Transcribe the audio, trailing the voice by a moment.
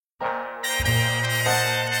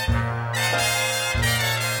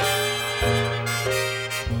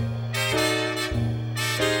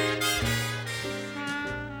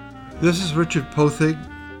This is Richard Pothig,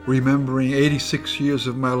 remembering 86 years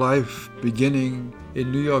of my life, beginning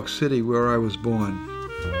in New York City, where I was born.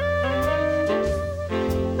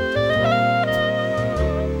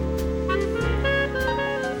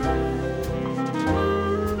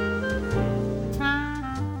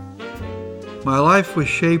 My life was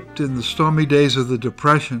shaped in the stormy days of the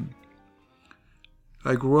Depression.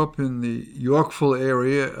 I grew up in the Yorkville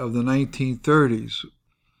area of the 1930s.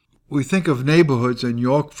 We think of neighborhoods, and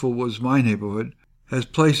Yorkville was my neighborhood, as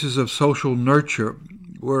places of social nurture,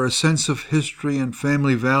 where a sense of history and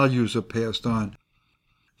family values are passed on.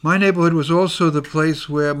 My neighborhood was also the place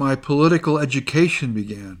where my political education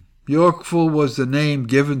began. Yorkville was the name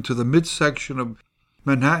given to the midsection of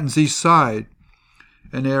Manhattan's East Side,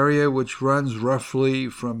 an area which runs roughly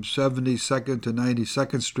from 72nd to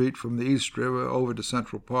 92nd Street from the East River over to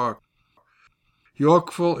Central Park.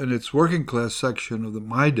 Yorkville, in its working-class section of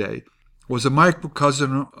my day, was a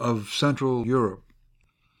microcosm of Central Europe.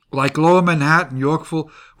 Like Lower Manhattan,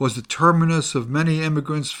 Yorkville was the terminus of many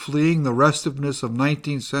immigrants fleeing the restiveness of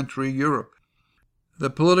 19th century Europe.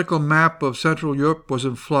 The political map of Central Europe was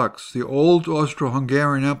in flux. The old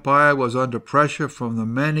Austro-Hungarian Empire was under pressure from the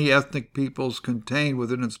many ethnic peoples contained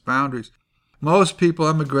within its boundaries. Most people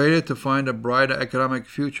emigrated to find a brighter economic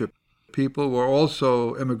future. People were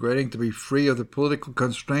also immigrating to be free of the political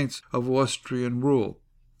constraints of Austrian rule.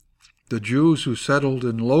 The Jews who settled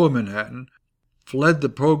in Lower Manhattan fled the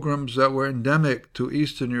pogroms that were endemic to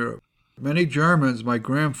Eastern Europe. Many Germans, my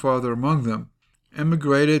grandfather among them,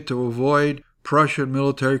 immigrated to avoid Prussian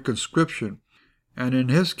military conscription, and in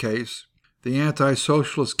his case, the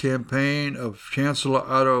anti-socialist campaign of Chancellor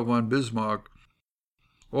Otto von Bismarck.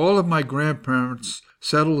 All of my grandparents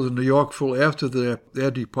settled in Yorkville after their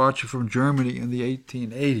departure from Germany in the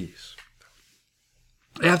 1880s.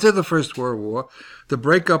 After the First World War, the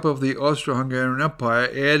breakup of the Austro-Hungarian Empire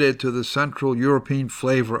added to the Central European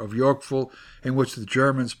flavor of Yorkville, in which the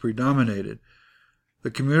Germans predominated. The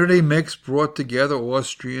community mix brought together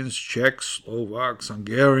Austrians, Czechs, Slovaks,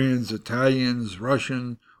 Hungarians, Italians,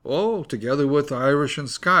 Russian, all together with Irish and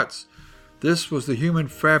Scots. This was the human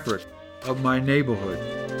fabric of my neighborhood.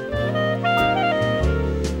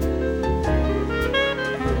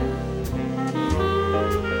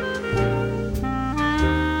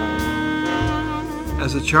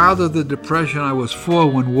 As a child of the Depression, I was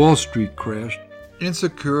 4 when Wall Street crashed.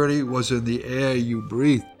 Insecurity was in the air you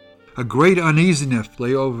breathed. A great uneasiness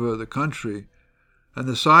lay over the country, and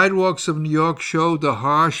the sidewalks of New York showed the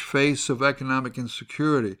harsh face of economic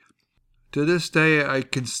insecurity. To this day, I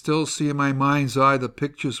can still see in my mind's eye the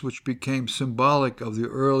pictures which became symbolic of the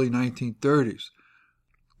early 1930s.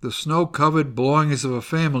 The snow-covered belongings of a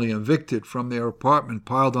family evicted from their apartment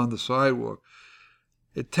piled on the sidewalk.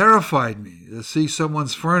 It terrified me to see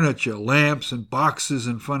someone's furniture, lamps, and boxes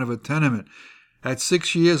in front of a tenement. At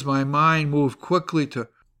 6 years, my mind moved quickly to,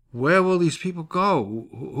 where will these people go?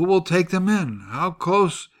 Who will take them in? How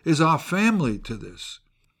close is our family to this?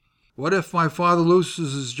 What if my father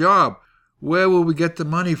loses his job? Where will we get the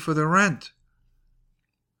money for the rent?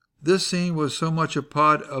 This scene was so much a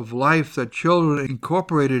part of life that children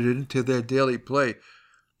incorporated it into their daily play.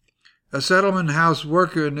 A settlement house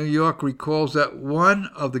worker in New York recalls that one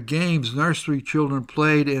of the games nursery children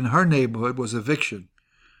played in her neighborhood was eviction.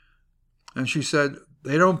 And she said,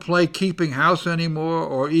 they don't play keeping house anymore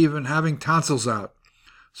or even having tonsils out.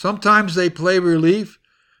 Sometimes they play relief,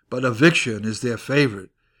 but eviction is their favorite.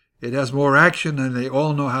 It has more action and they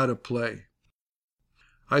all know how to play.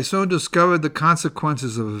 I soon discovered the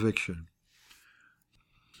consequences of eviction.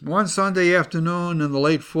 One Sunday afternoon in the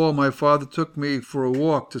late fall, my father took me for a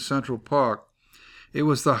walk to Central Park. It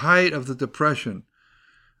was the height of the Depression.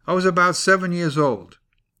 I was about 7 years old.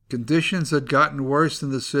 Conditions had gotten worse in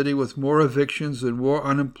the city, with more evictions and more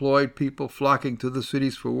unemployed people flocking to the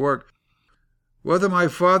cities for work. Whether my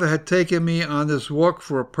father had taken me on this walk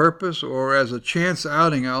for a purpose or as a chance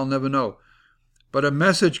outing, I'll never know. But a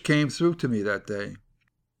message came through to me that day.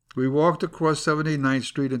 We walked across 79th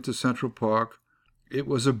Street into Central Park. It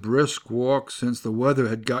was a brisk walk since the weather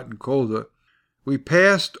had gotten colder. We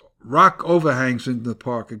passed rock overhangs in the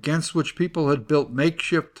park, against which people had built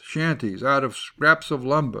makeshift shanties out of scraps of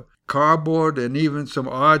lumber, cardboard, and even some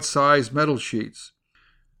odd-sized metal sheets.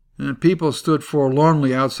 And people stood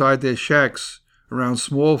forlornly outside their shacks around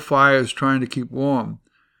small fires trying to keep warm.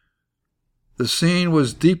 The scene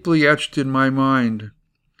was deeply etched in my mind.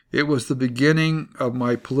 It was the beginning of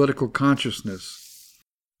my political consciousness.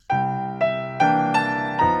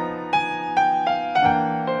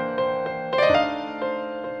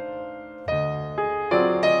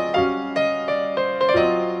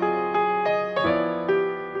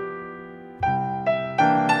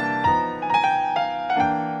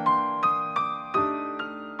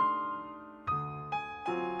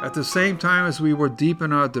 At the same time as we were deep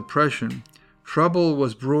in our depression, trouble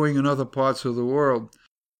was brewing in other parts of the world.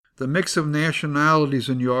 The mix of nationalities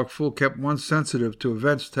in Yorkville kept one sensitive to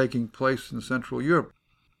events taking place in Central Europe.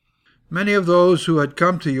 Many of those who had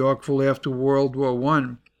come to Yorkville after World War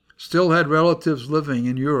I still had relatives living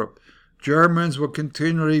in Europe. Germans were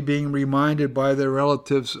continually being reminded by their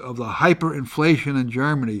relatives of the hyperinflation in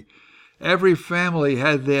Germany. Every family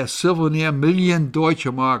had their souvenir million Deutsche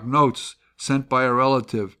Mark notes sent by a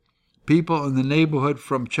relative. People in the neighborhood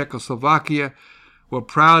from Czechoslovakia were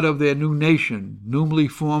proud of their new nation, newly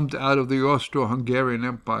formed out of the Austro-Hungarian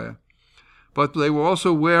Empire. But they were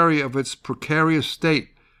also wary of its precarious state,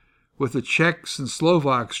 with the Czechs and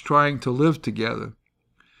Slovaks trying to live together.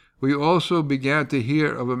 We also began to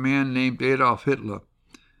hear of a man named Adolf Hitler.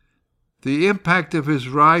 The impact of his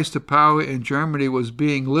rise to power in Germany was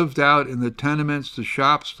being lived out in the tenements, the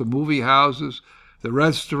shops, the movie houses, the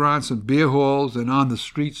restaurants and beer halls, and on the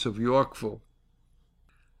streets of Yorkville.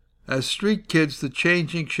 As street kids, the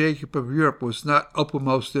changing shape of Europe was not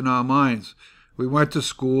uppermost in our minds. We went to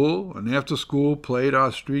school, and after school played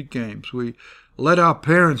our street games. We let our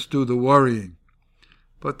parents do the worrying.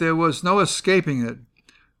 But there was no escaping it.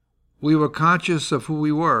 We were conscious of who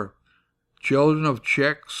we were, children of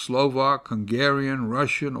Czech, Slovak, Hungarian,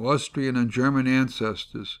 Russian, Austrian, and German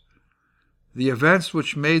ancestors. The events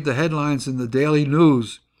which made the headlines in the daily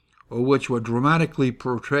news, or which were dramatically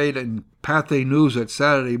portrayed in Pathé News at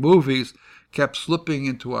Saturday movies, kept slipping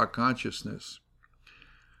into our consciousness.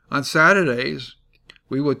 On Saturdays,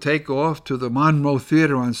 we would take off to the Monroe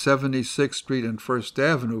Theater on 76th Street and First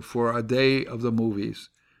Avenue for our day of the movies.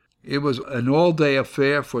 It was an all-day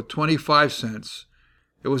affair for 25 cents.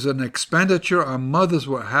 It was an expenditure our mothers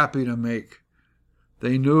were happy to make.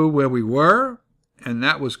 They knew where we were, and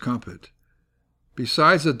that was comfort.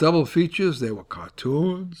 Besides the double features, there were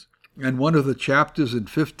cartoons, and one of the chapters in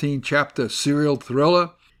 15-chapter serial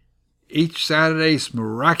thriller. Each Saturday's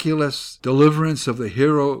miraculous deliverance of the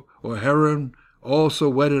hero or heroine also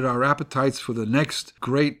whetted our appetites for the next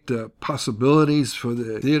great possibilities for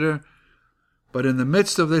the theater. But in the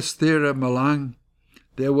midst of this theater melange,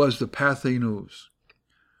 there was the Pathé News,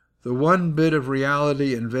 the one bit of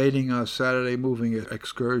reality invading our Saturday moving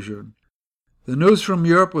excursion. The news from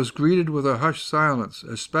Europe was greeted with a hushed silence,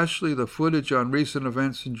 especially the footage on recent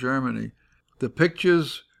events in Germany. The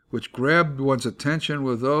pictures which grabbed one's attention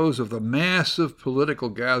were those of the massive political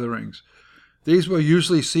gatherings. These were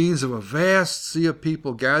usually scenes of a vast sea of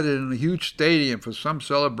people gathered in a huge stadium for some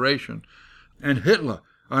celebration, and Hitler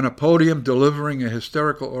on a podium delivering a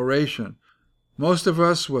hysterical oration. Most of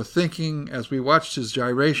us were thinking as we watched his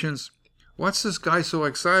gyrations, what's this guy so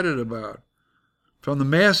excited about? From the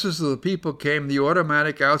masses of the people came the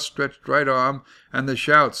automatic outstretched right arm and the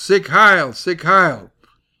shout, Sieg Heil! Sieg Heil!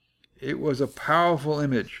 It was a powerful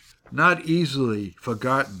image, not easily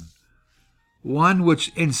forgotten. One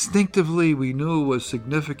which instinctively we knew was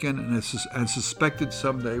significant and suspected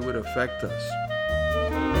someday would affect us.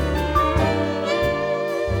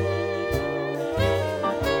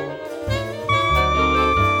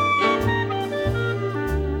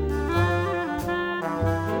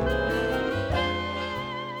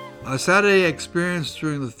 Our Saturday experience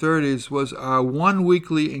during the 30s was our one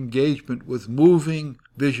weekly engagement with moving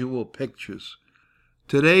visual pictures.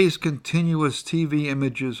 Today's continuous TV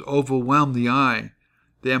images overwhelm the eye.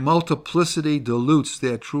 Their multiplicity dilutes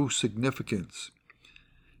their true significance.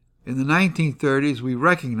 In the 1930s, we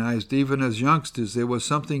recognized, even as youngsters, there was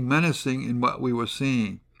something menacing in what we were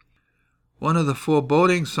seeing. One of the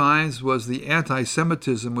foreboding signs was the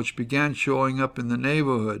anti-Semitism which began showing up in the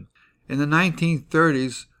neighborhood. In the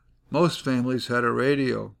 1930s, most families had a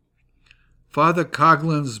radio. Father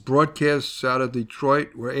Coughlin's broadcasts out of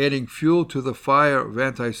Detroit were adding fuel to the fire of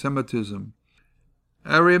anti-Semitism.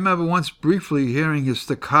 I remember once briefly hearing his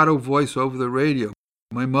staccato voice over the radio.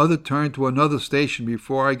 My mother turned to another station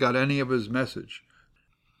before I got any of his message.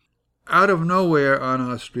 Out of nowhere on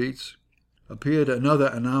our streets appeared another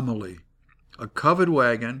anomaly, a covered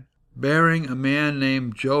wagon bearing a man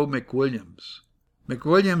named Joe McWilliams.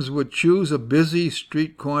 McWilliams would choose a busy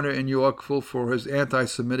street corner in Yorkville for his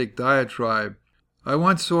anti-Semitic diatribe. I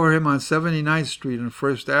once saw him on 79th Street and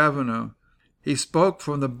First Avenue. He spoke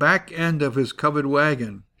from the back end of his covered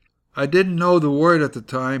wagon. I didn't know the word at the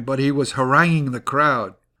time, but he was haranguing the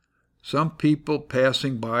crowd. Some people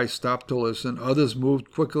passing by stopped to listen. Others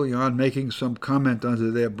moved quickly on, making some comment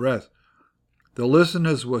under their breath. The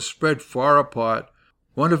listeners were spread far apart.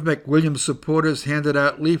 One of McWilliams' supporters handed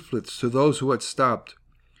out leaflets to those who had stopped.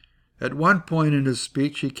 At one point in his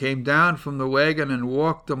speech, he came down from the wagon and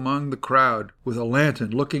walked among the crowd with a lantern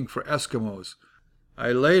looking for Eskimos.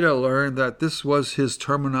 I later learned that this was his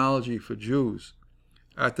terminology for Jews.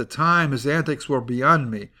 At the time, his antics were beyond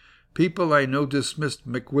me. People I knew dismissed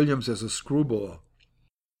McWilliams as a screwball.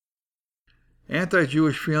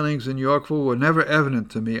 Anti-Jewish feelings in Yorkville were never evident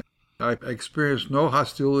to me. I experienced no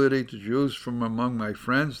hostility to Jews from among my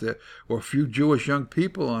friends. There were few Jewish young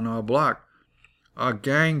people on our block. Our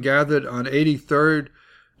gang gathered on 83rd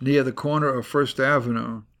near the corner of First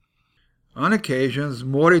Avenue. On occasions,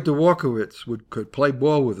 Morty Dworkowitz could play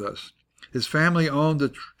ball with us. His family owned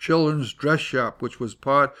a children's dress shop, which was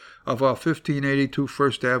part of our 1582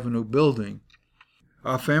 First Avenue building.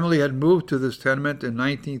 Our family had moved to this tenement in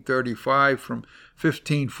 1935 from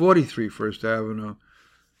 1543 First Avenue.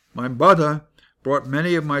 My mother brought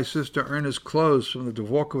many of my sister Erna's clothes from the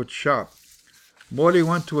Dworkowitz shop. Morty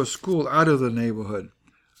went to a school out of the neighborhood.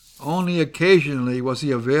 Only occasionally was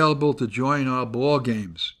he available to join our ball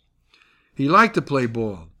games. He liked to play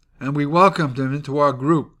ball, and we welcomed him into our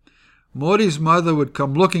group. Morty's mother would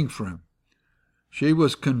come looking for him. She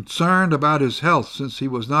was concerned about his health since he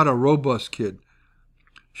was not a robust kid.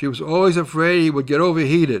 She was always afraid he would get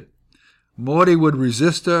overheated. Morty would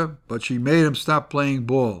resist her, but she made him stop playing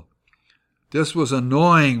ball. This was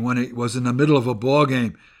annoying when it was in the middle of a ball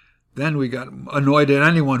game. Then we got annoyed at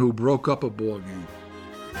anyone who broke up a ball game.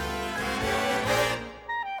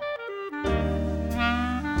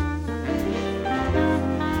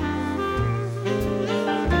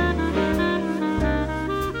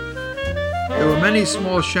 There were many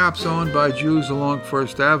small shops owned by Jews along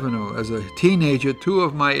First Avenue. As a teenager, 2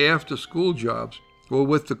 of my after-school jobs were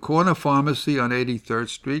with the corner pharmacy on 83rd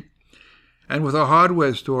Street and with a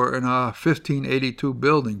hardware store in our 1582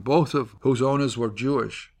 building, both of whose owners were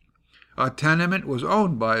Jewish. Our tenement was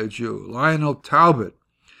owned by a Jew, Lionel Talbot.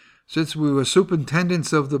 Since we were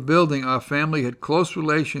superintendents of the building, our family had close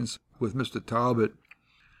relations with Mr. Talbot.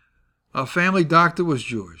 Our family doctor was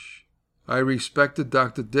Jewish. I respected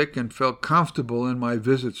Dr. Dick and felt comfortable in my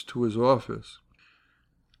visits to his office.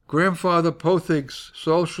 Grandfather Pothig's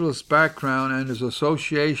socialist background and his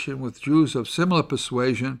association with Jews of similar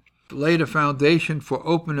persuasion laid a foundation for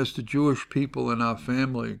openness to Jewish people in our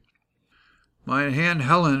family. My Aunt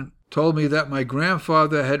Helen told me that my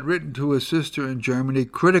grandfather had written to his sister in Germany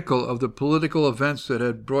critical of the political events that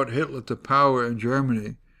had brought Hitler to power in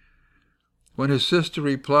Germany. When his sister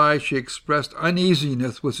replied, she expressed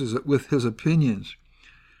uneasiness with his opinions.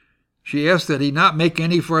 She asked that he not make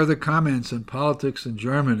any further comments on politics in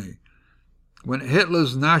Germany. When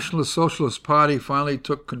Hitler's National Socialist Party finally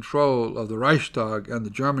took control of the Reichstag and the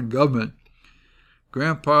German government,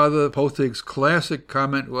 Grandfather Pothig's classic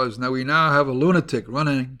comment was, we now have a lunatic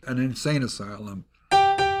running an insane asylum.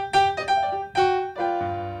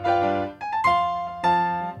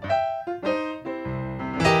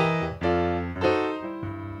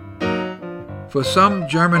 For some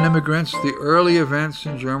German immigrants, the early events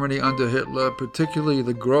in Germany under Hitler, particularly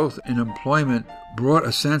the growth in employment, brought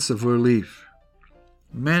a sense of relief.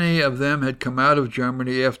 Many of them had come out of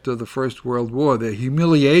Germany after the First World War. The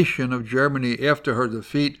humiliation of Germany after her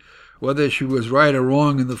defeat, whether she was right or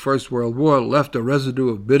wrong in the First World War, left a residue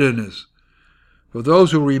of bitterness. For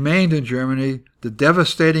those who remained in Germany, the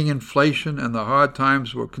devastating inflation and the hard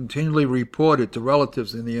times were continually reported to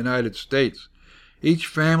relatives in the United States. Each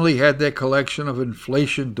family had their collection of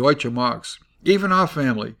inflation Deutsche Marks. Even our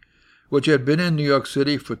family, which had been in New York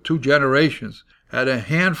City for 2 generations, had a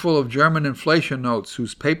handful of German inflation notes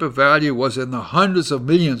whose paper value was in the hundreds of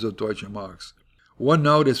millions of Deutsche Marks. One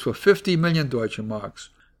note is for 50 million Deutsche Marks.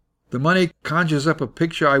 The money conjures up a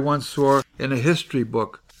picture I once saw in a history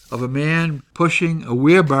book of a man pushing a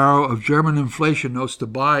wheelbarrow of German inflation notes to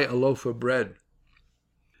buy a loaf of bread.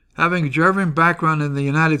 Having a German background in the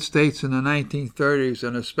United States in the 1930s,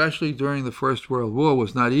 and especially during the First World War,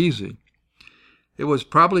 was not easy. It was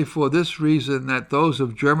probably for this reason that those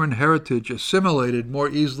of German heritage assimilated more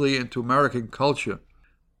easily into American culture.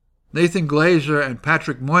 Nathan Glazer and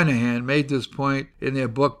Patrick Moynihan made this point in their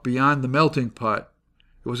book Beyond the Melting Pot.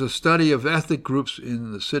 It was a study of ethnic groups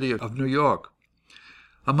in the city of New York.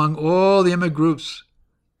 Among all the immigrant groups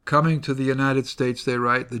coming to the United States, they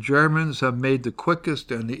write, the Germans have made the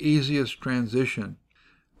quickest and the easiest transition.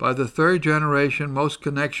 By the 3rd generation, most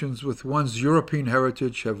connections with one's European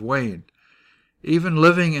heritage have waned. Even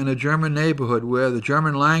living in a German neighborhood where the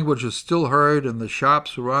German language is still heard in the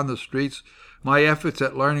shops or on the streets, my efforts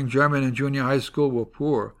at learning German in junior high school were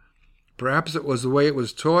poor. Perhaps it was the way it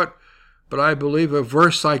was taught, but I believe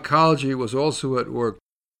reverse psychology was also at work.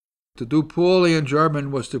 To do poorly in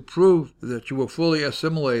German was to prove that you were fully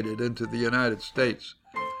assimilated into the United States.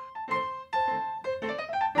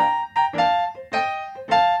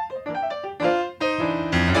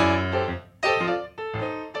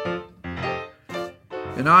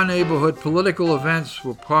 In our neighborhood, political events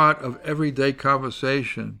were part of everyday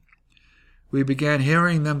conversation. We began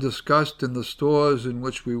hearing them discussed in the stores in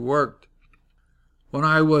which we worked. When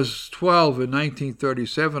I was 12 in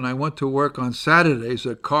 1937, I went to work on Saturdays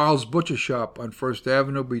at Carl's Butcher Shop on First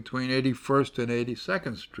Avenue between 81st and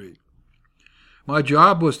 82nd Street. My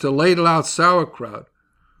job was to ladle out sauerkraut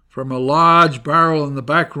from a large barrel in the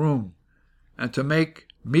back room and to make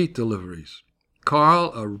meat deliveries.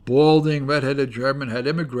 Carl, a balding, red-headed German, had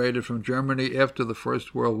immigrated from Germany after the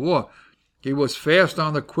First World War. He was fast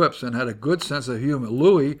on the quips and had a good sense of humor.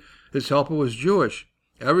 Louis, his helper, was Jewish.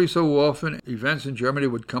 Every so often, events in Germany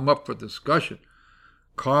would come up for discussion.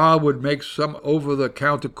 Carl would make some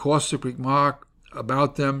over-the-counter caustic remark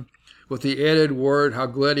about them with the added word how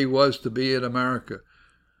glad he was to be in America.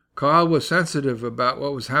 Carl was sensitive about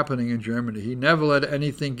what was happening in Germany. He never let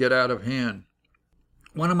anything get out of hand.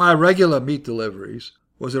 One of my regular meat deliveries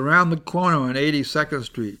was around the corner on 82nd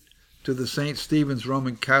Street to the St. Stephen's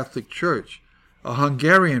Roman Catholic Church, a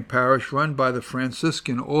Hungarian parish run by the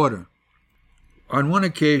Franciscan order. On one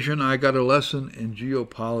occasion, I got a lesson in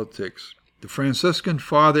geopolitics. The Franciscan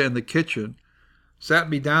father in the kitchen sat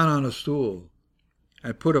me down on a stool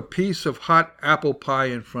and put a piece of hot apple pie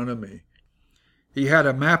in front of me. He had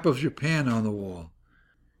a map of Japan on the wall.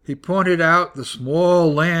 He pointed out the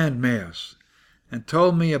small land mass and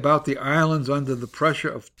told me about the islands under the pressure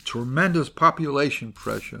of tremendous population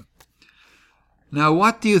pressure. Now,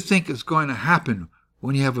 what do you think is going to happen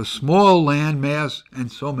when you have a small land mass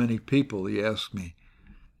and so many people, he asked me.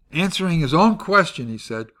 Answering his own question, he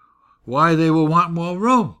said, why, they will want more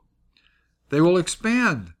room. They will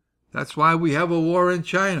expand. That's why we have a war in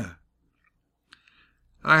China.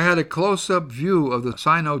 I had a close-up view of the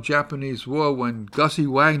Sino-Japanese War when Gussie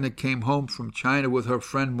Wagner came home from China with her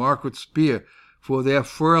friend Margaret Spear for their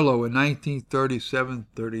furlough in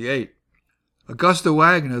 1937-38. Augusta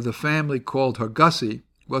Wagner, the family called her Gussie,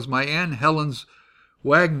 was my Aunt Helen's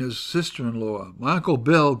Wagner's sister-in-law. My Uncle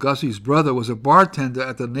Bill, Gussie's brother, was a bartender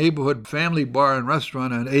at the neighborhood family bar and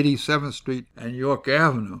restaurant on 87th Street and York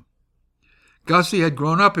Avenue. Gussie had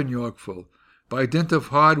grown up in Yorkville. By dint of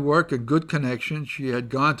hard work and good connections, she had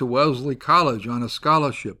gone to Wellesley College on a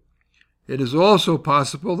scholarship. It is also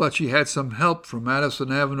possible that she had some help from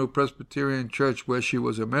Madison Avenue Presbyterian Church, where she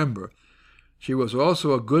was a member. She was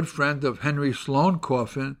also a good friend of Henry Sloane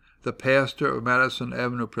Coffin, the pastor of Madison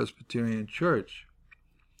Avenue Presbyterian Church.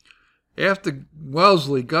 After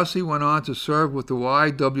Wellesley, Gussie went on to serve with the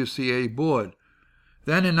YWCA board.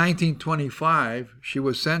 Then in 1925, she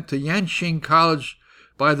was sent to Yenching College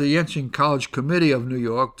by the Yenching College Committee of New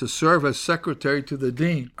York to serve as secretary to the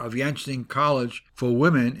dean of Yenching College for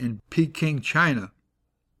Women in Peking, China.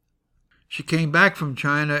 She came back from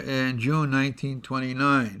China in June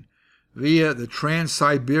 1929 via the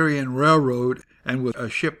Trans-Siberian Railroad and with a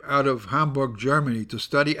ship out of Hamburg, Germany, to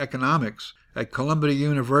study economics at Columbia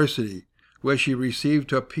University, where she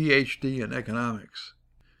received her Ph.D. in economics.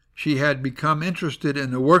 She had become interested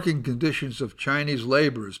in the working conditions of Chinese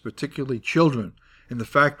laborers, particularly children, in the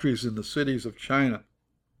factories in the cities of China.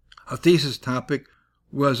 Her thesis topic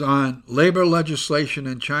was on labor legislation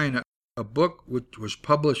in China, a book which was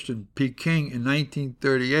published in Peking in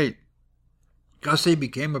 1938. Gussie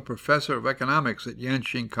became a professor of economics at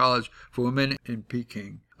Yenching College for Women in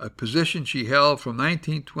Peking, a position she held from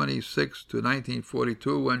 1926 to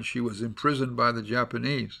 1942 when she was imprisoned by the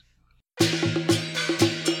Japanese.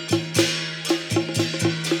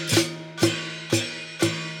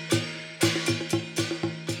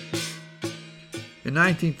 In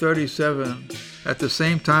 1937, at the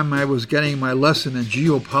same time I was getting my lesson in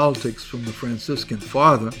geopolitics from the Franciscan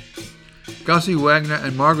father, Gussie Wagner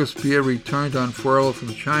and Margaret Spear returned on furlough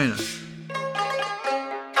from China.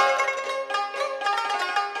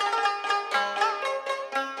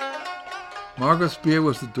 Margaret Spear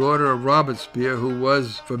was the daughter of Robert Spear, who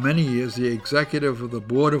was for many years the executive of the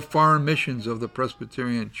Board of Foreign Missions of the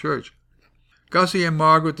Presbyterian Church. Gussie and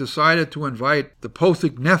Margaret decided to invite the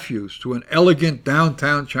Pothick nephews to an elegant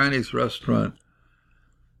downtown Chinese restaurant.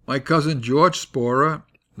 My cousin George Sporer,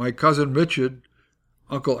 my cousin Richard,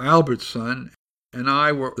 Uncle Albert's son, and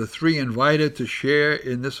I were the three invited to share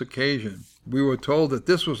in this occasion. We were told that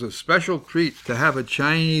this was a special treat to have a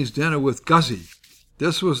Chinese dinner with Gussie.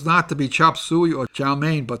 This was not to be chop suey or chow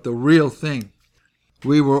mein, but the real thing.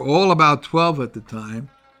 We were all about 12 at the time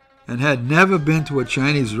and had never been to a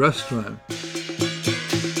Chinese restaurant.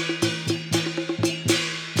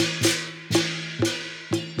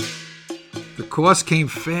 The course came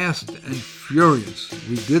fast and furious.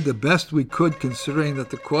 We did the best we could, considering that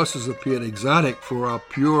the courses appeared exotic for our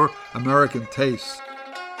pure American tastes.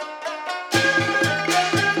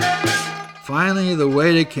 Finally, the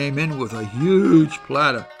waiter came in with a huge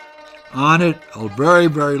platter. On it, a very,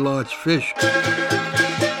 very large fish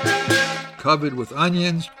covered with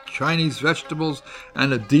onions, Chinese vegetables,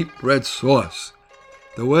 and a deep red sauce.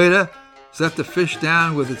 The waiter set the fish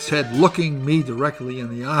down with its head looking me directly in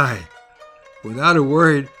the eye. Without a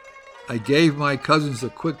word, I gave my cousins a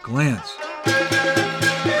quick glance.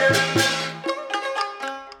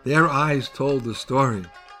 Their eyes told the story.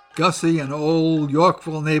 Gussie, an old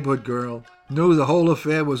Yorkville neighborhood girl, knew the whole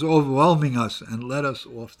affair was overwhelming us and let us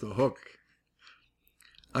off the hook.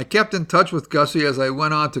 I kept in touch with Gussie as I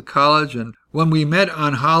went on to college, and when we met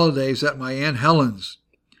on holidays at my Aunt Helen's,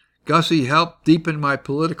 Gussie helped deepen my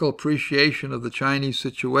political appreciation of the Chinese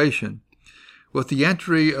situation. With the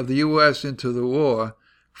entry of the U.S. into the war,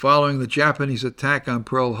 following the Japanese attack on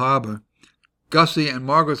Pearl Harbor, Gussie and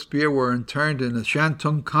Margaret Spear were interned in the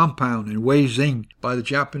Shantung compound in Weijing by the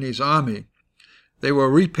Japanese Army. They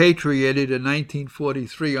were repatriated in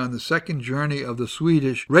 1943 on the second journey of the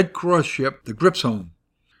Swedish Red Cross ship, the Gripsholm.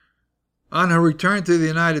 On her return to the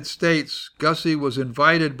United States, Gussie was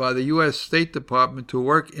invited by the U.S. State Department to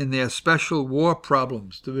work in their Special War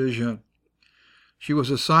Problems Division. She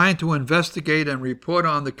was assigned to investigate and report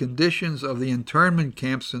on the conditions of the internment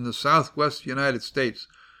camps in the southwest United States,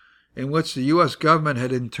 in which the U.S. government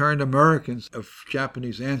had interned Americans of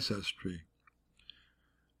Japanese ancestry.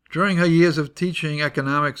 During her years of teaching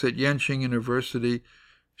economics at Yenching University,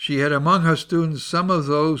 she had among her students some of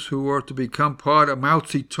those who were to become part of Mao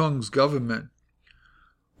Zedong's government.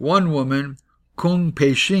 One woman, Kung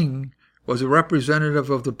Pei-shing, was a representative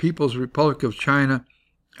of the People's Republic of China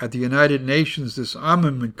at the United Nations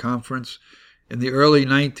Disarmament Conference in the early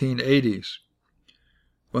 1980s.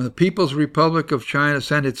 When the People's Republic of China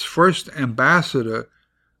sent its first ambassador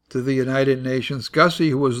to the United Nations, Gussie,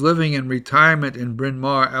 who was living in retirement in Bryn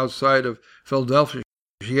Mawr outside of Philadelphia,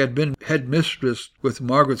 she had been headmistress with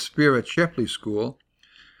Margaret Spear at Shepley School,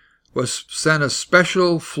 was sent a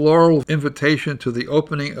special floral invitation to the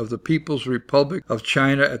opening of the People's Republic of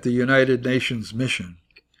China at the United Nations mission.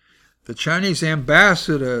 The Chinese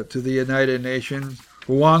ambassador to the United Nations,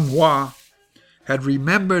 Huang Hua, had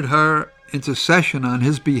remembered her intercession on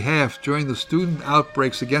his behalf during the student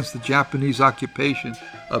outbreaks against the Japanese occupation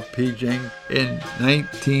of Beijing in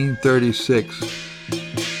 1936.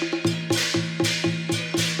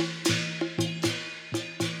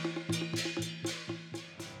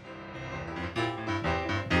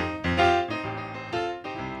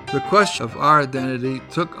 The question of our identity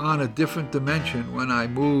took on a different dimension when I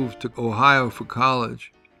moved to Ohio for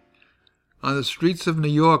college. On the streets of New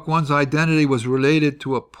York, one's identity was related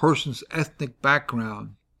to a person's ethnic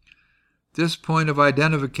background. This point of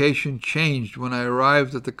identification changed when I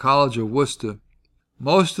arrived at the College of Worcester.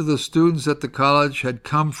 Most of the students at the college had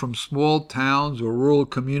come from small towns or rural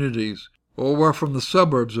communities, or were from the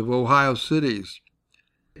suburbs of Ohio cities.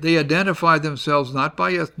 They identified themselves not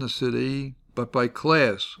by ethnicity, but by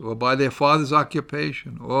class, or by their father's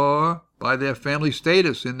occupation, or by their family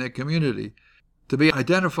status in their community. To be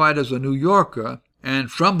identified as a New Yorker,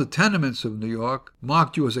 and from the tenements of New York,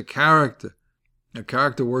 marked you as a character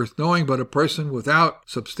worth knowing, but a person without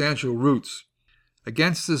substantial roots.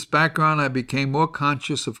 Against this background, I became more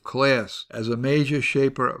conscious of class as a major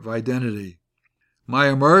shaper of identity. My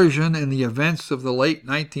immersion in the events of the late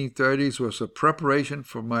 1930s was a preparation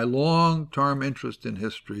for my long-term interest in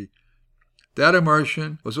history. That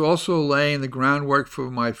immersion was also laying the groundwork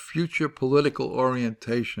for my future political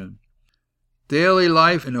orientation. Daily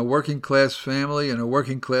life in a working-class family in a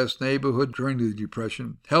working-class neighborhood during the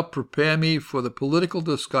Depression helped prepare me for the political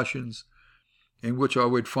discussions in which I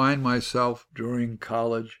would find myself during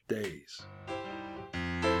college days.